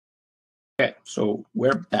Okay, so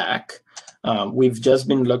we're back. We've just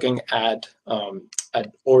been looking at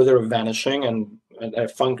order of vanishing and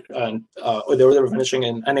the order of vanishing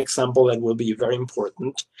in an example that will be very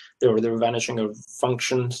important. The order of vanishing of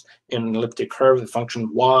functions in an elliptic curve, the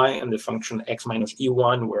function y and the function x minus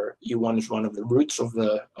e1, where e1 is one of the roots of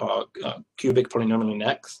the cubic polynomial in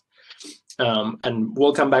x. And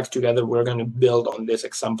we'll come back together. We're going to build on this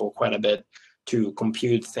example quite a bit to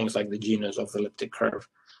compute things like the genus of the elliptic curve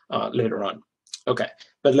later on. Okay,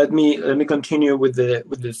 but let me continue with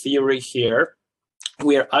the theory here.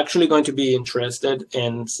 We are actually going to be interested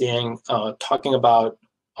in seeing talking about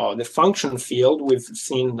the function field. We've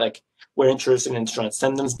seen like we're interested in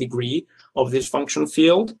transcendence degree of this function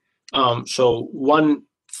field. So one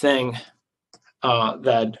thing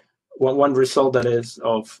one result that is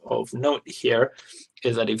of note here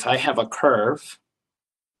is that if I have a curve,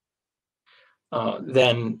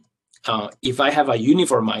 then if I have a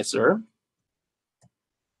uniformizer,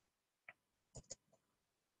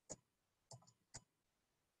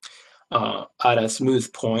 at a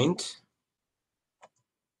smooth point,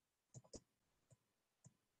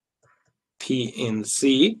 P in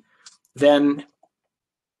C, then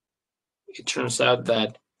it turns out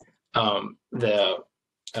that the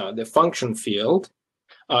function field,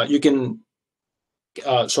 you can,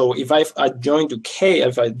 so if I adjoin to K,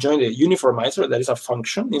 if I join the uniformizer, that is a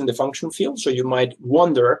function in the function field. So you might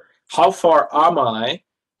wonder, how far am I,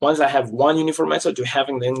 once I have one uniformizer, to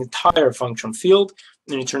having the entire function field?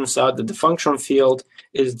 And it turns out that the function field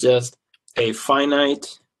is just a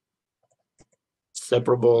finite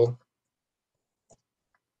separable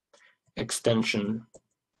extension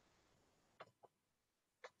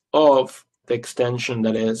of the extension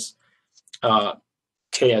that is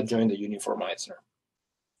K adjoint the uniformizer.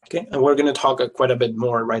 Okay, and we're going to talk quite a bit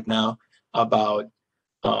more right now about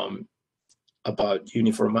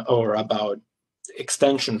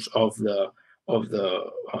extensions of the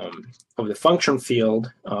function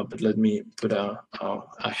field. But let me put a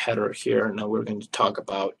header here. Now we're going to talk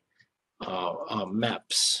about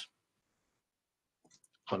maps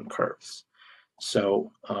on curves.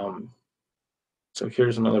 So so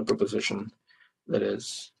here's another proposition that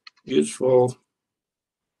is useful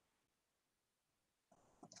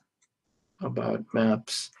about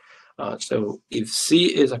maps. So if C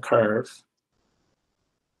is a curve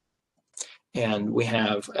and we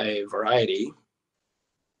have a variety,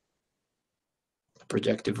 a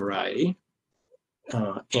projective variety,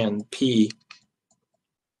 and P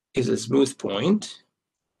is a smooth point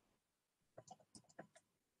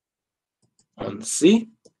on C,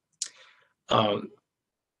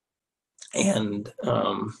 and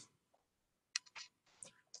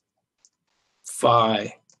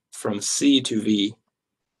phi from C to V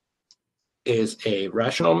is a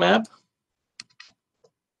rational map,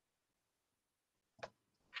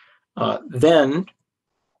 then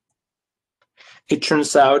it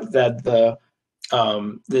turns out that the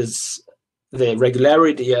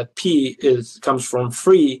regularity at P comes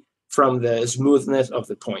free from the smoothness of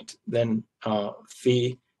the point. Then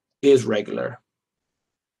phi is regular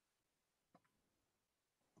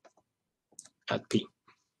at P.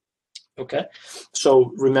 Okay,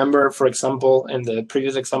 so remember, for example, in the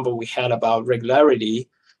previous example we had about regularity,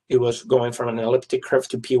 it was going from an elliptic curve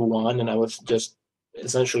to P1, and I was just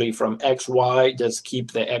essentially from x, y, just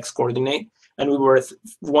keep the x coordinate. And we were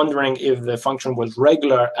wondering if the function was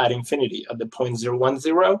regular at infinity, at the point 0, 1,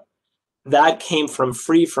 0. That came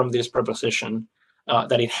free from this proposition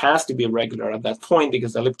that it has to be regular at that point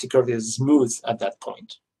because the elliptic curve is smooth at that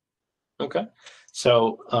point. Okay,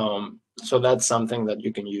 so so that's something that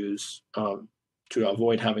you can use to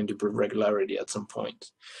avoid having to prove regularity at some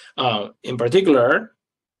point. In particular,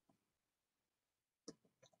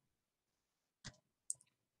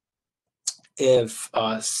 if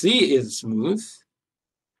C is smooth,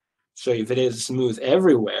 so if it is smooth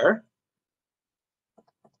everywhere,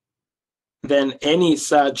 then any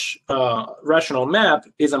such rational map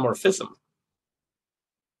is a morphism.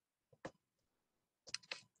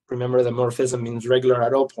 Remember, the morphism means regular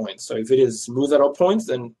at all points. So if it is smooth at all points,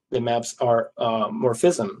 then the maps are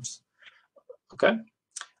morphisms. Okay.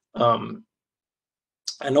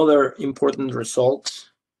 Another important result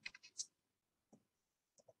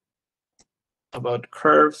about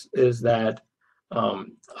curves is that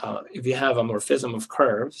if you have a morphism of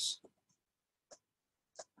curves,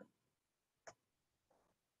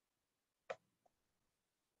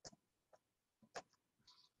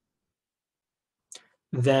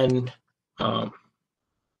 then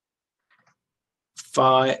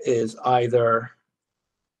phi is either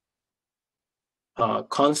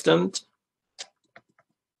constant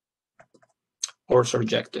or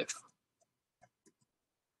surjective.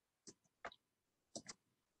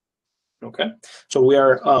 Okay, so we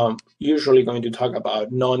are usually going to talk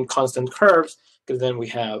about non-constant curves, because then we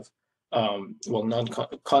have, well,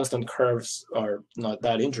 non-constant curves are not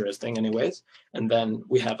that interesting anyways, and then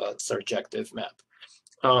we have a surjective map.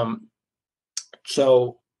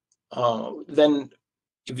 So then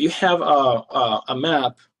if you have a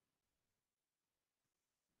map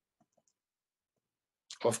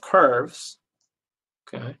of curves,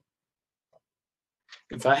 okay,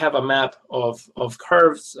 if I have a map of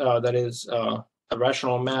curves that is a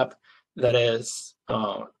rational map that is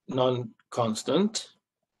non-constant,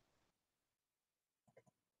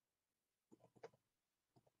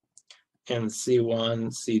 and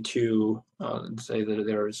C1, C2, say that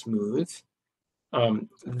they're smooth,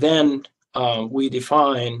 then we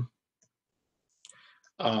define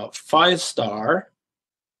phi star.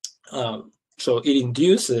 So it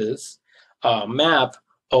induces a map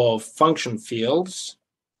of function fields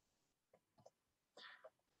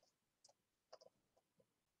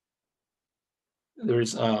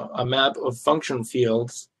there's a map of function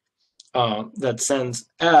fields that sends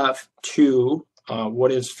f to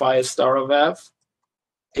what is phi star of f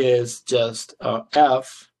is just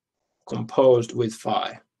f composed with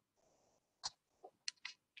phi.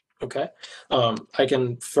 Okay, I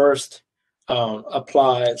can first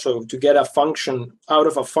apply, so to get a function out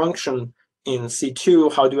of a function in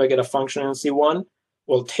C2, how do I get a function in C1?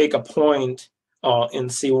 We'll take a point in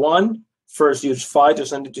C1, first use phi to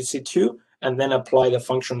send it to C2, and then apply the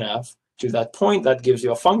function f to that point. That gives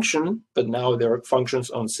you a function, but now there are functions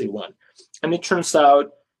on C1. And it turns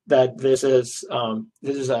out that this is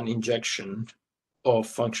an injection of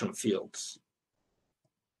function fields.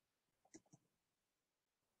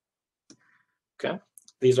 Okay,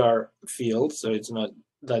 these are fields, so it's not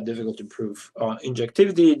that difficult to prove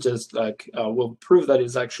injectivity. Just like we'll prove that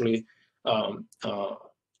it's actually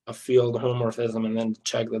a field homomorphism, and then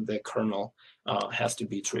check that the kernel has to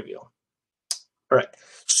be trivial. All right.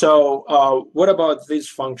 So what about this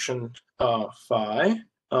function phi?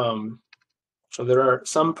 So there are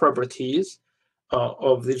some properties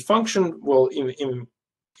of this function. Well, in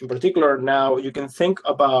particular, now you can think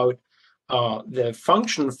about the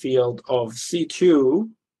function field of C2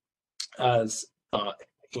 as,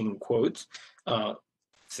 in quotes,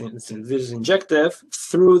 since this is injective,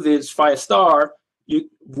 through this phi star,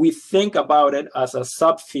 we think about it as a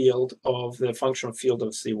subfield of the function field of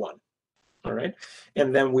C1. All right,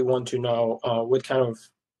 and then we want to know what kind of,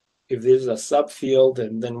 if this is a subfield,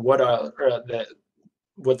 and then what are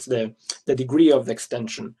what's the degree of the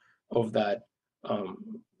extension of that?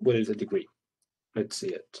 What is the degree? Let's see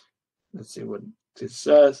it. Let's see what this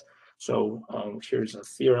says. So here's a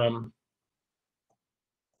theorem.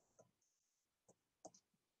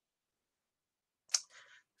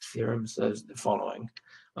 Theorem says the following.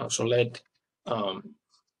 So let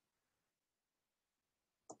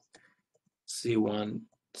C1,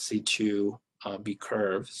 C2 be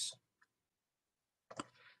curves,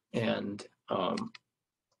 and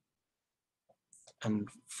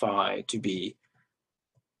phi to be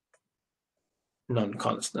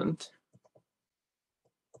non-constant.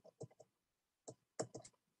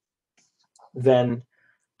 Then,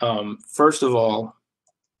 first of all,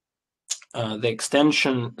 the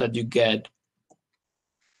extension that you get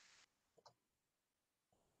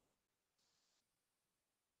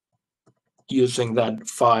using that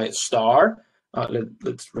phi star,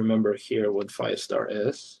 let's remember here what phi star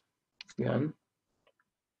is again.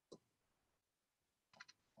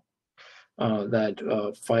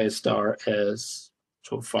 That phi star is,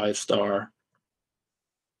 so phi star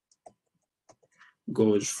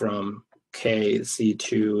goes from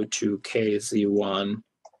kc2 to kc1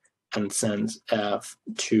 and sends f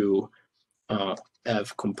to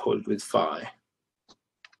f composed with phi.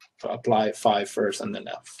 So apply phi first and then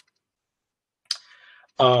f.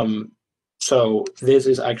 So this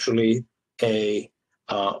is actually a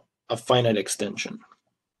finite extension.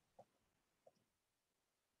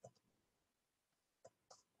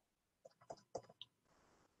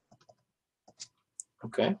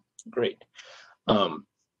 Okay, great.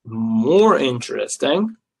 More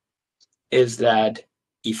interesting is that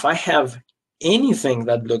if I have anything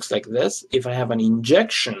that looks like this, if I have an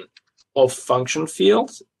injection of function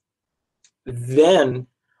fields, then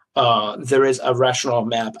there is a rational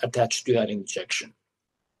map attached to that injection.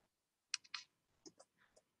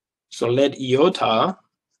 So let iota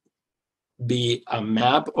be a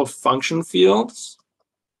map of function fields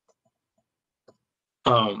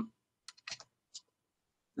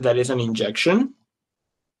that is an injection.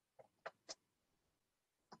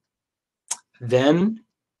 Then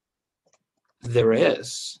there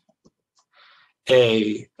is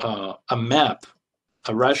a map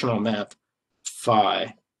a rational map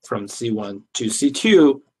phi from C1 to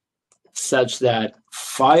C2 such that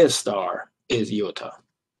phi star is iota.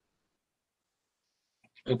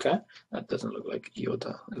 Okay, that doesn't look like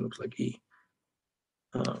iota, it looks like E.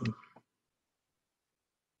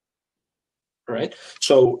 Right,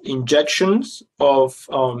 so injections of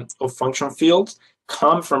function fields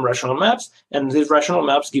come from rational maps, and these rational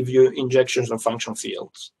maps give you injections of function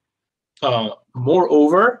fields.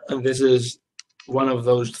 Moreover, and this is one of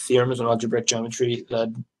those theorems in algebraic geometry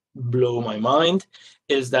that blow my mind,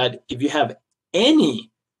 is that if you have any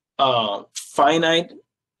finite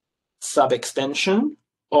subextension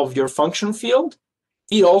of your function field,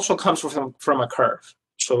 it also comes from a curve.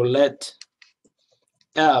 So let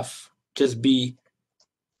f just be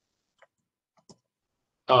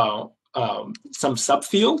some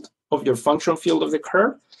subfield of your function field of the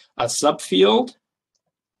curve, a subfield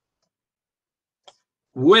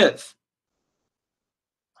with,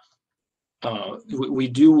 we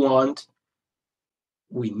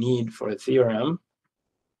need for a theorem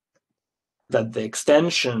that the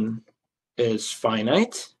extension is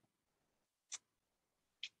finite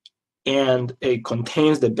and it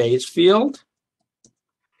contains the base field,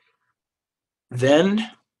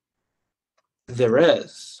 then there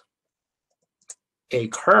is a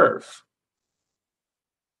curve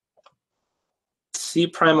C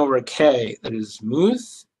prime over K that is smooth,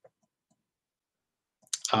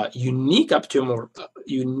 unique up to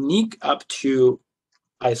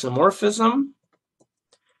isomorphism,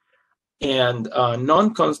 and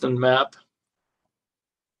non-constant map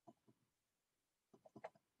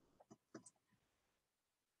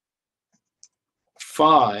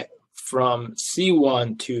phi from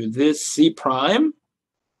C1 to this C prime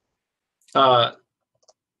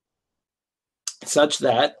such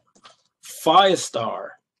that phi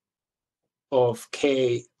star of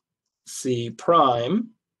K C prime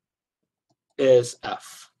is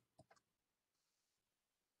F.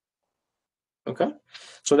 Okay,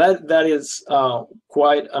 so that is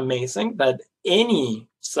quite amazing, that any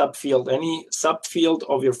subfield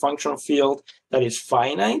of your function field that is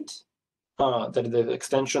finite, that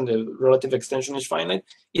the relative extension is finite,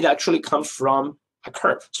 it actually comes from a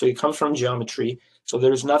curve. So it comes from geometry. So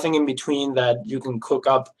there's nothing in between that you can cook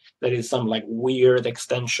up that is some like weird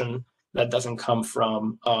extension that doesn't come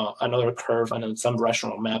from another curve and some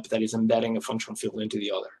rational map that is embedding a function field into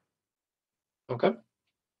the other. Okay,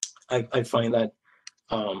 I find that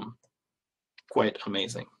quite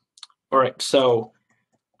amazing. All right, so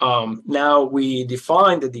now we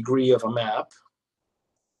define the degree of a map.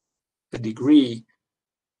 The degree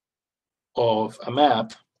of a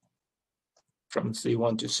map from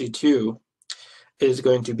C1 to C2 is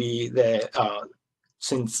going to be the,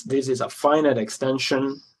 since this is a finite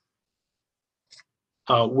extension,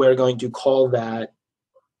 we're going to call that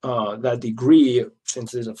that degree,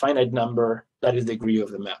 since it's a finite number, that is the degree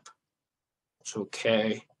of the map. So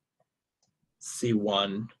K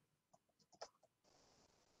C1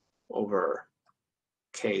 over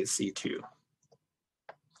K C2.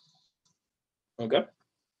 Okay,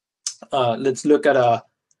 let's look at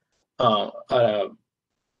an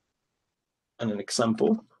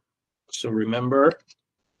example. So remember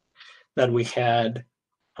that we had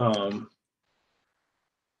a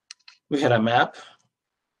map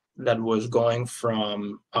that was going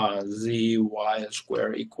from zy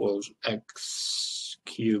squared equals x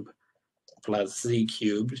cubed plus z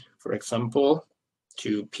cubed, for example,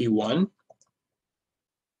 to P1.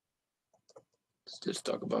 Let's just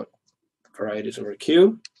talk about varieties over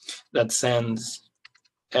Q. That sends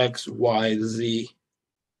x, y, z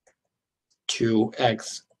to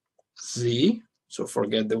x, z. So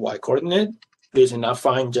forget the y coordinate. This in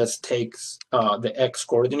affine just takes the x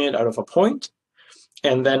coordinate out of a point.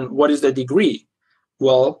 And then what is the degree?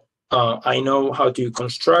 Well, I know how to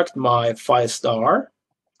construct my phi star.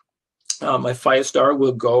 My phi star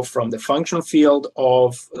will go from the function field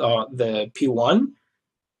of the P1,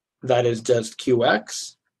 that is just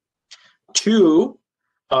qx, to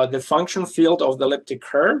the function field of the elliptic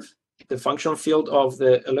curve. The function field of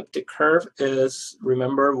the elliptic curve is,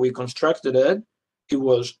 remember, we constructed it. It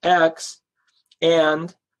was x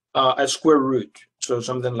and a square root. So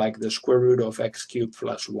something like the square root of x cubed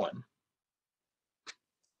plus 1.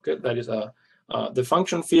 Okay, that is the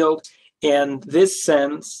function field. And this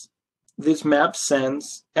map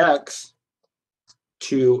sends x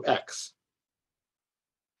to x.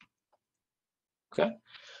 Okay,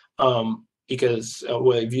 because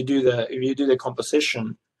well, if you do the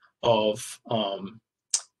composition of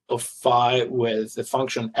phi with the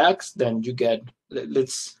function x, then you get,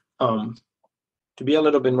 let's to be a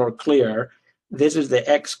little bit more clear, this is the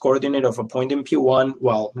x coordinate of a point in P1,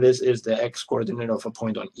 while this is the x coordinate of a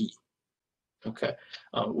point on E. Okay,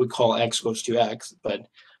 we call x goes to x, but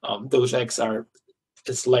those x are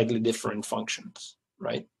slightly different functions,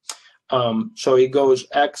 right? So it goes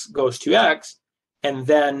x goes to x, and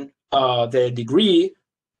then the degree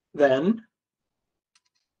then,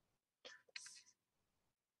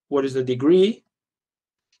 what is the degree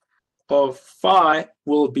of phi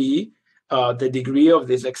will be the degree of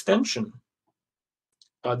this extension,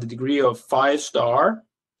 the degree of phi star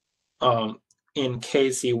in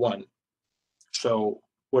KC1. So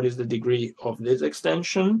what is the degree of this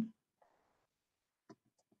extension?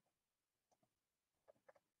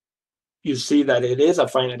 You see that it is a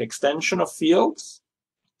finite extension of fields.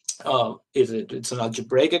 It's an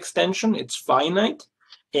algebraic extension, it's finite,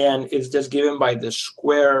 and it's just given by the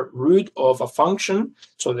square root of a function.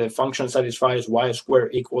 So the function satisfies y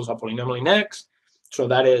squared equals a polynomial in x. So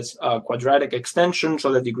that is a quadratic extension,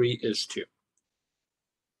 so the degree is 2.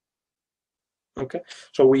 Okay,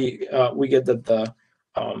 so we get that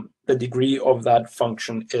the degree of that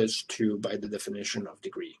function is 2 by the definition of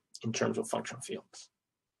degree in terms of function fields.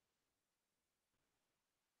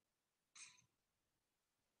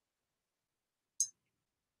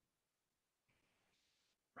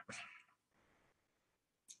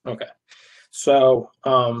 Okay, so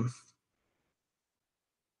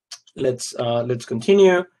let's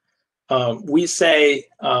continue. We say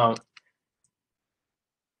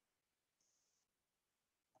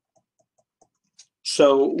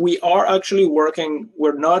so we are actually working.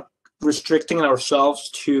 We're not restricting ourselves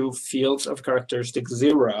to fields of characteristic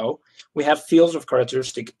 0. We have fields of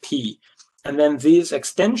characteristic P, and then these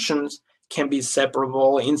extensions can be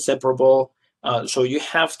separable, inseparable. So you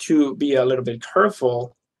have to be a little bit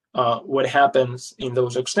careful what happens in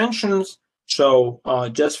those extensions. So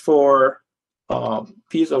just for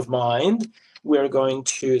peace of mind, we're going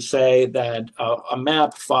to say that a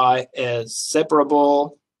map phi is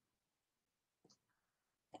separable,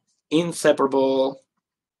 inseparable,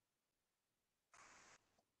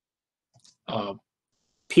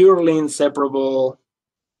 purely inseparable,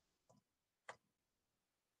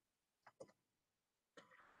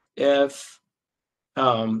 if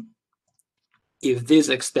this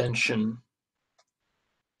extension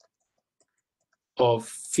of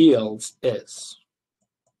fields is.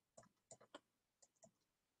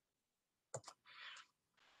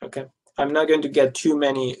 Okay, I'm not going to get too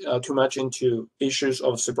much into issues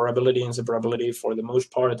of separability and inseparability. For the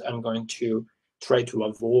most part, I'm going to try to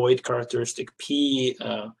avoid characteristic P,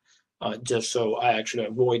 just so I actually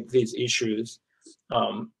avoid these issues.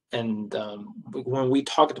 When we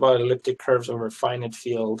talked about elliptic curves over finite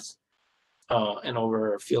fields and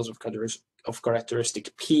over fields of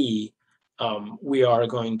characteristic P, we are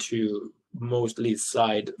going to mostly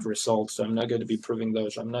cite results. So I'm not going to be proving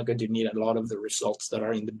those. I'm not going to need a lot of the results that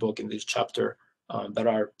are in the book in this chapter that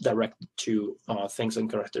are directed to things in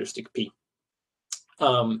characteristic P.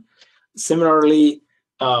 Similarly,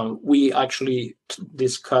 we actually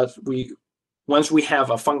discuss, once we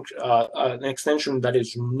have an extension that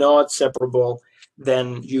is not separable,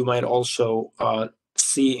 then you might also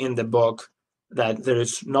see in the book that there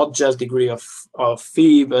is not just degree of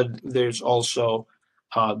phi, but there's also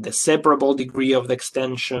the separable degree of the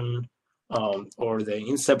extension, or the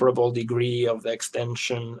inseparable degree of the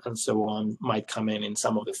extension, and so on, might come in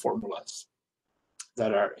some of the formulas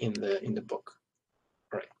that are in the book.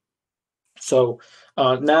 Right. So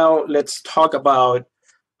now let's talk about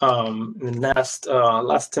in the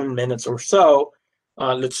last 10 minutes or so.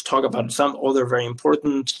 Let's talk about some other very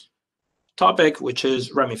important topic, which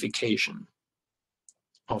is ramification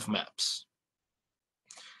of maps.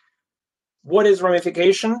 What is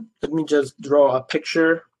ramification? Let me just draw a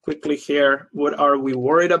picture quickly here. What are we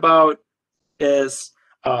worried about is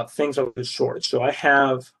things of this sort. So I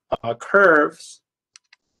have curves,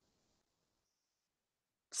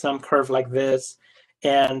 some curve like this,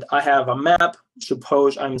 and I have a map.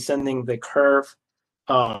 Suppose I'm sending the curve,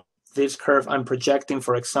 this curve I'm projecting,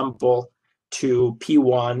 for example, to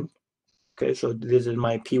P1. Okay, so this is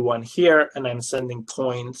my P1 here, and I'm sending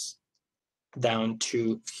points down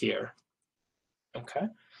to here. Okay,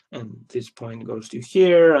 and this point goes to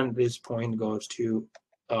here, and this point goes to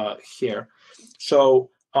here. So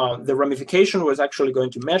the ramification was actually going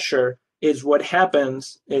to measure is what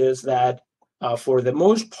happens is that for the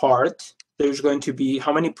most part, there's going to be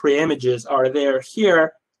how many preimages are there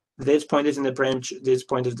here. This point is in the preimage, this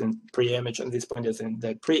point is in preimage, and this point is in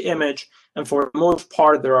the preimage. And for the most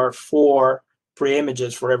part, there are 4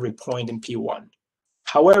 preimages for every point in P1.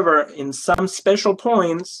 However, in some special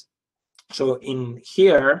points, so in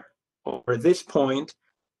here, or this point,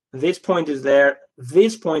 this point is there,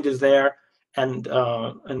 this point is there, and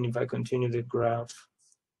if I continue the graph,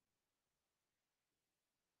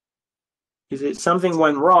 is it something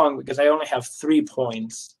went wrong because I only have 3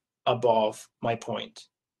 points above my point,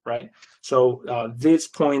 right? So this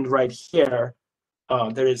point right here,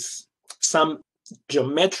 there is some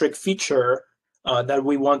geometric feature that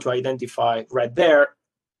we want to identify right there.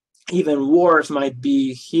 Even worse might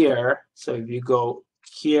be here. So if you go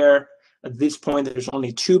here, at this point, there's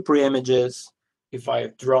only 2 preimages. If I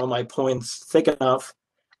draw my points thick enough,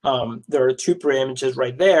 there are 2 preimages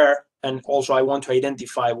right there. And also, I want to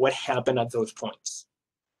identify what happened at those points.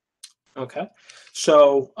 Okay,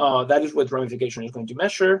 so that is what ramification is going to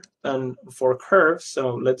measure. And for curves,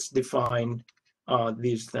 so let's define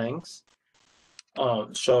these things.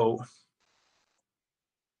 So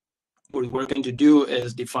what we're going to do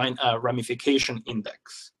is define a ramification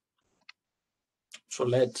index. So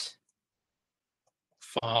let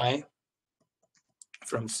phi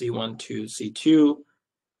from C1 to C2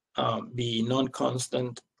 be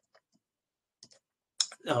non-constant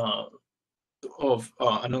of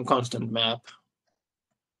a non-constant map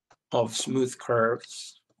of smooth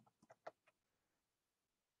curves,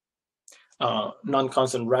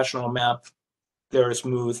 non-constant rational map. They're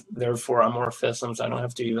smooth, therefore amorphisms. I don't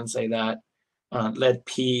have to even say that. Let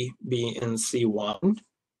P be in C1,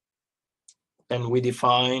 and we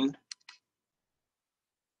define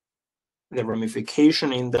the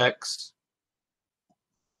ramification index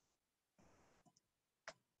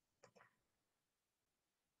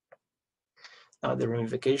the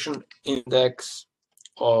ramification index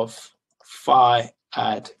of phi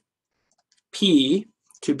at P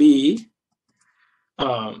to be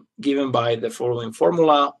given by the following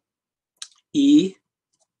formula: E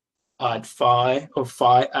at phi of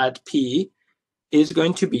phi at P is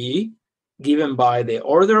going to be given by the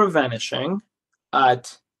order of vanishing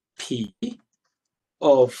at P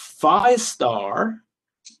of phi star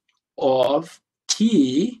of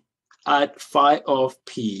T at phi of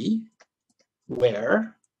P,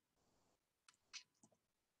 where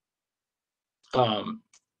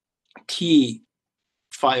T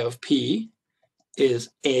phi of P is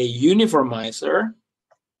a uniformizer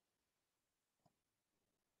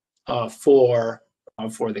for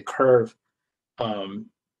the curve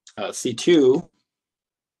C2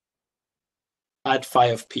 at phi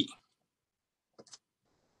of P.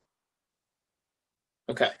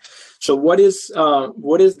 Okay, so what is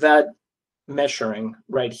that measuring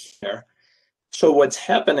right here? So what's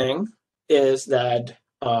happening is that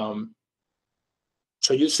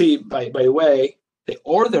so you see, by the way, the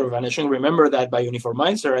order of vanishing. Remember that by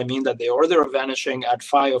uniformizer, I mean that the order of vanishing at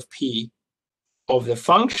phi of P of the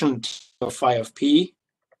function of phi of P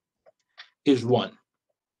is 1,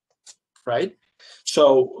 right?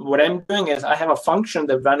 So what I'm doing is I have a function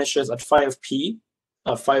that vanishes at phi of P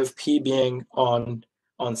being on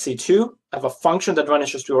C2. I have a function that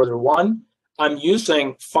vanishes to order 1. I'm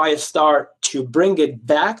using phi star to bring it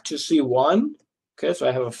back to C1. Okay, so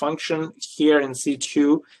I have a function here in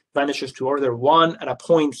C2, vanishes to order 1 at a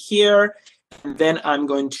point here, and then I'm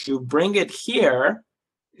going to bring it here.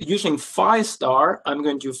 Using phi star, I'm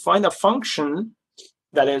going to find a function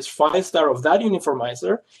that is phi star of that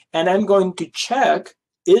uniformizer, and I'm going to check,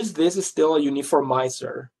 is this still a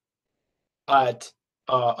uniformizer at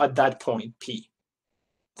that point P,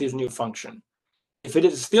 this new function. If it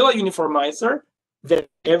is still a uniformizer, then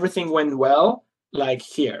everything went well, like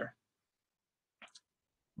here.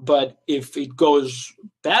 But if it goes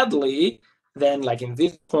badly, then like in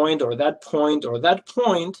this point or that point or that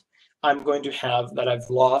point, I'm going to have that I've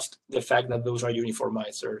lost the fact that those are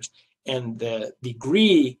uniformizers. And the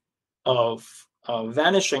degree of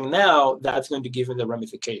vanishing now, that's going to give me the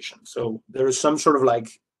ramification. So there is some sort of like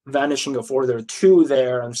vanishing of order 2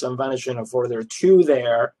 there and some vanishing of order 2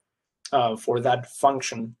 there for that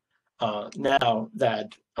function now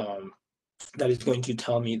that that is going to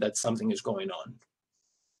tell me that something is going on.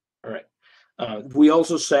 All right. We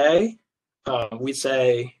also say, we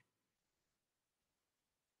say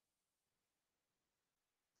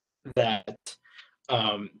that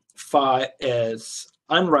phi is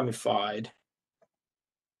unramified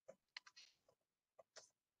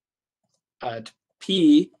at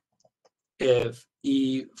P if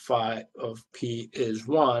E phi of P is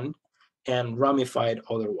 1 and ramified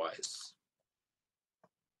otherwise.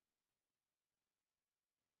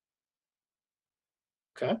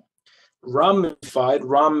 Okay. Ramified,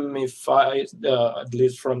 at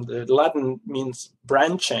least from the Latin, means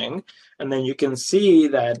branching. And then you can see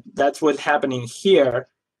that that's what's happening here,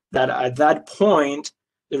 that at that point,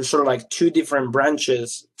 there's sort of like 2 different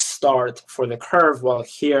branches start for the curve, while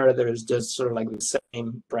here there's just sort of like the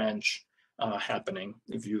same branch happening,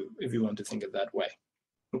 if you want to think it that way.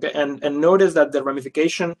 Okay, and notice that the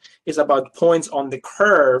ramification is about points on the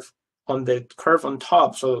curve on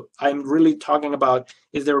top. So I'm really talking about,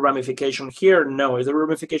 is there a ramification here? No. Is there a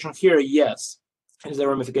ramification here? Yes. Is there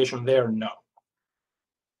a ramification there? No.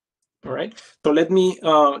 All right. So let me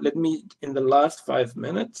in the last 5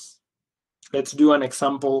 minutes, let's do an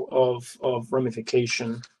example of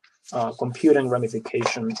ramification, computing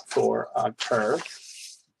ramification for a curve.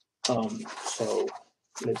 So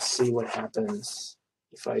let's see what happens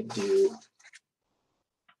if I do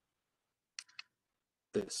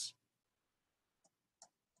this.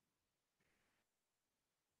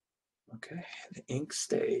 Okay, the ink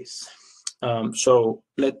stays. So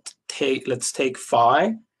let's take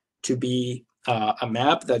phi to be a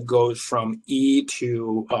map that goes from E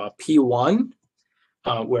to P1,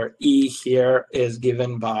 where E here is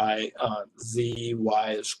given by zy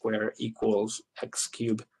squared equals x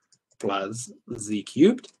cubed plus z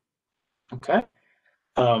cubed. Okay,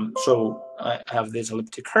 so I have this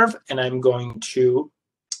elliptic curve, and I'm going to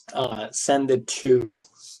send it to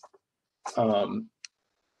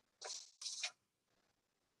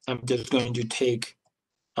I'm just going to take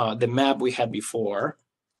the map we had before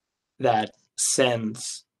that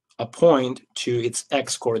sends a point to its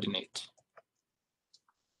x coordinate.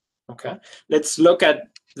 Okay, let's look at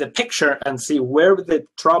the picture and see where the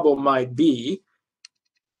trouble might be.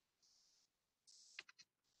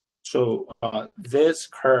 So this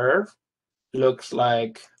curve looks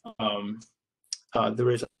like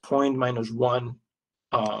there is a point -1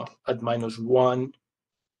 at -1.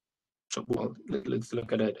 So well, let's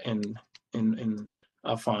look at it in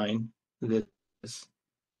affine this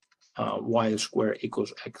y squared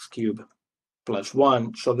equals x cubed plus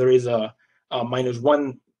 1. So there is a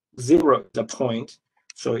 -1, 0 is a point.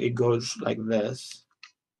 So it goes like this.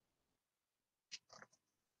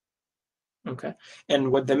 Okay.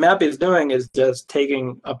 And what the map is doing is just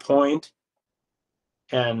taking a point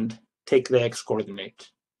and take the x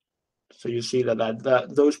coordinate. So you see that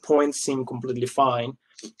those points seem completely fine.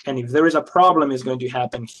 And if there is a problem, it's going to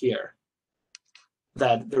happen here,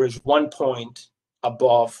 that there is one point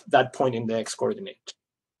above that point in the x coordinate.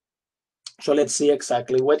 So let's see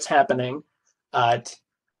exactly what's happening at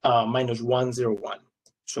 -1, 0, 1.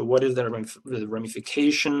 So what is the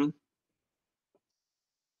ramification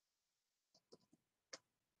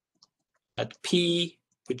at P,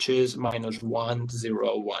 which is -1,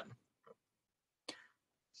 0, 1?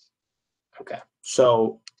 Okay,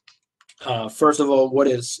 so first of all, what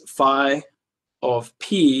is phi of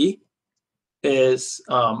P is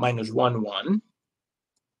 -1, 1.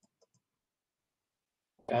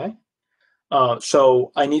 Okay,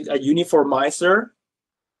 so I need a uniformizer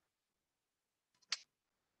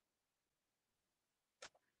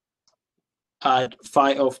at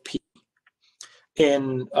phi of P.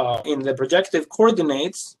 In the projective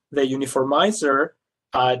coordinates, the uniformizer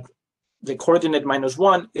at the coordinate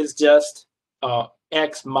 -1 is just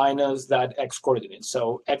x minus that x coordinate.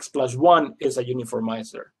 So x plus 1 is a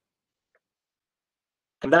uniformizer.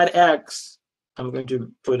 And that x, I'm going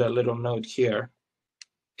to put a little note here,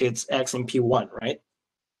 it's x in P1, right?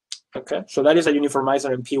 Okay, so that is a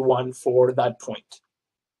uniformizer in P1 for that point.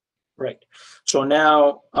 Right, so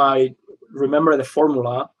now I remember the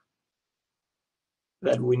formula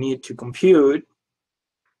that we need to compute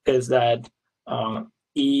is that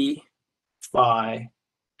E phi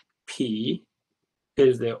P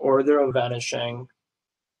is the order of vanishing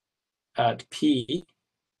at P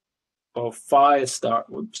of phi star,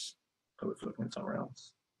 oops, I was looking somewhere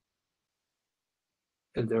else.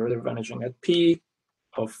 Is the order of vanishing at P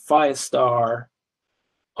of phi star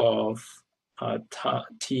of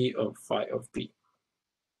T of phi of P.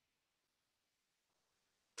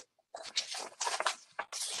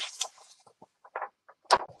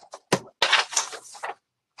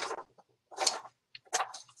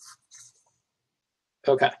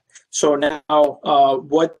 Okay, so now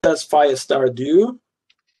what does phi star do?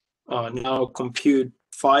 Now compute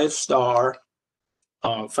phi star.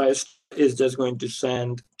 Phi star is just going to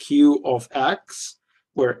send Q of x,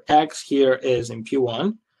 where x here is in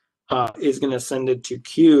P1, is going to send it to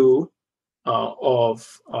Q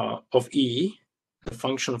of E, the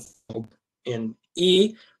function field in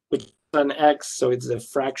E, which is an x, so it's a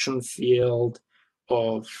fraction field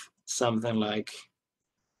of something like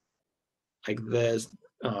this,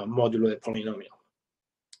 modulo the polynomial.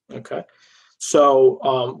 Okay, so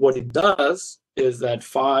what it does is that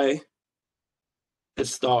phi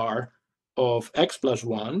star of x plus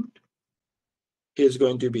 1 is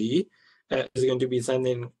going to be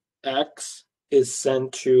sending x is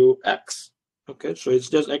sent to x. Okay, so it's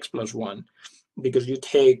just x plus 1, because you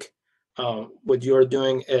take, what you're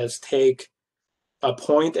doing is take a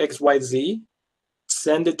point xyz,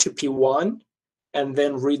 send it to P1, and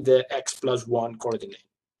then read the x plus 1 coordinate,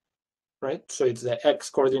 right? So it's the x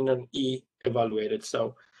coordinate E evaluated.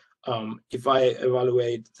 So if I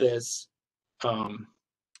evaluate this in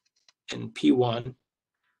P1,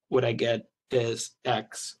 what I get is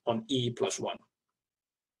x on E plus 1.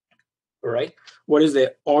 All right. What is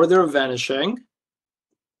the order of vanishing?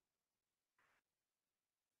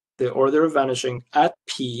 The order of vanishing at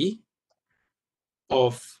P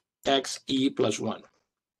of xe plus 1.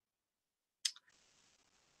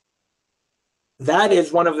 That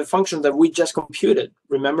is one of the functions that we just computed.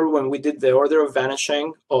 Remember when we did the order of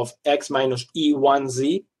vanishing of x minus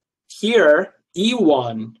E1z? Here,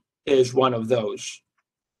 E1 is one of those.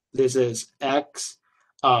 This is x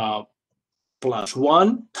plus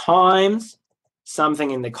 1 times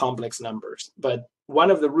something in the complex numbers. But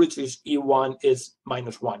one of the roots is E1 is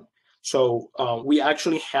minus 1. So we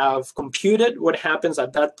actually have computed what happens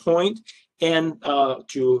at that point. And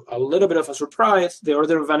to a little bit of a surprise, the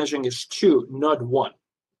order of vanishing is 2, not 1.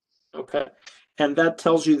 Okay. And that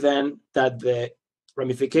tells you then that the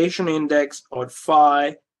ramification index of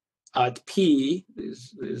phi at P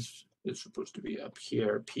is supposed to be up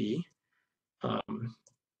here, P. What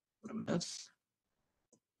a mess.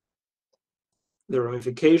 The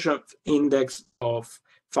ramification index of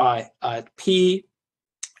phi at P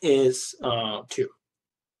is 2.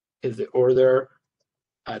 Is the order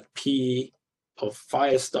at P of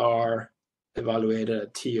phi star evaluated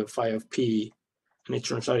at T of phi of P, and it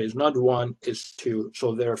turns out it's not 1, it's 2.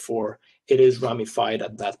 So therefore, it is ramified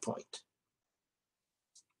at that point.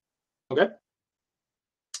 Okay.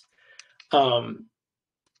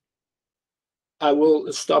 I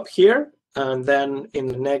will stop here, and then in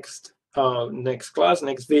the next class,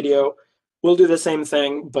 next video, we'll do the same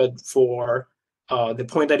thing, but for the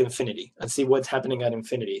point at infinity, and see what's happening at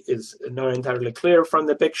infinity. Is not entirely clear from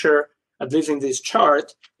the picture, at least in this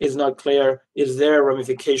chart, is not clear, is there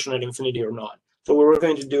ramification at infinity or not? So what we're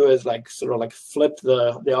going to do is sort of flip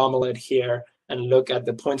the omelet here and look at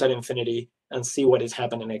the point at infinity and see what is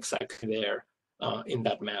happening exactly there in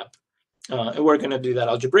that map. And we're going to do that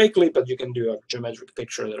algebraically, but you can do a geometric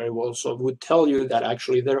picture that I also would tell you that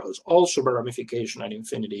actually there is also a ramification at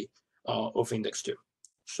infinity of index 2.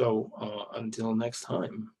 So until next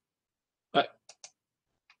time.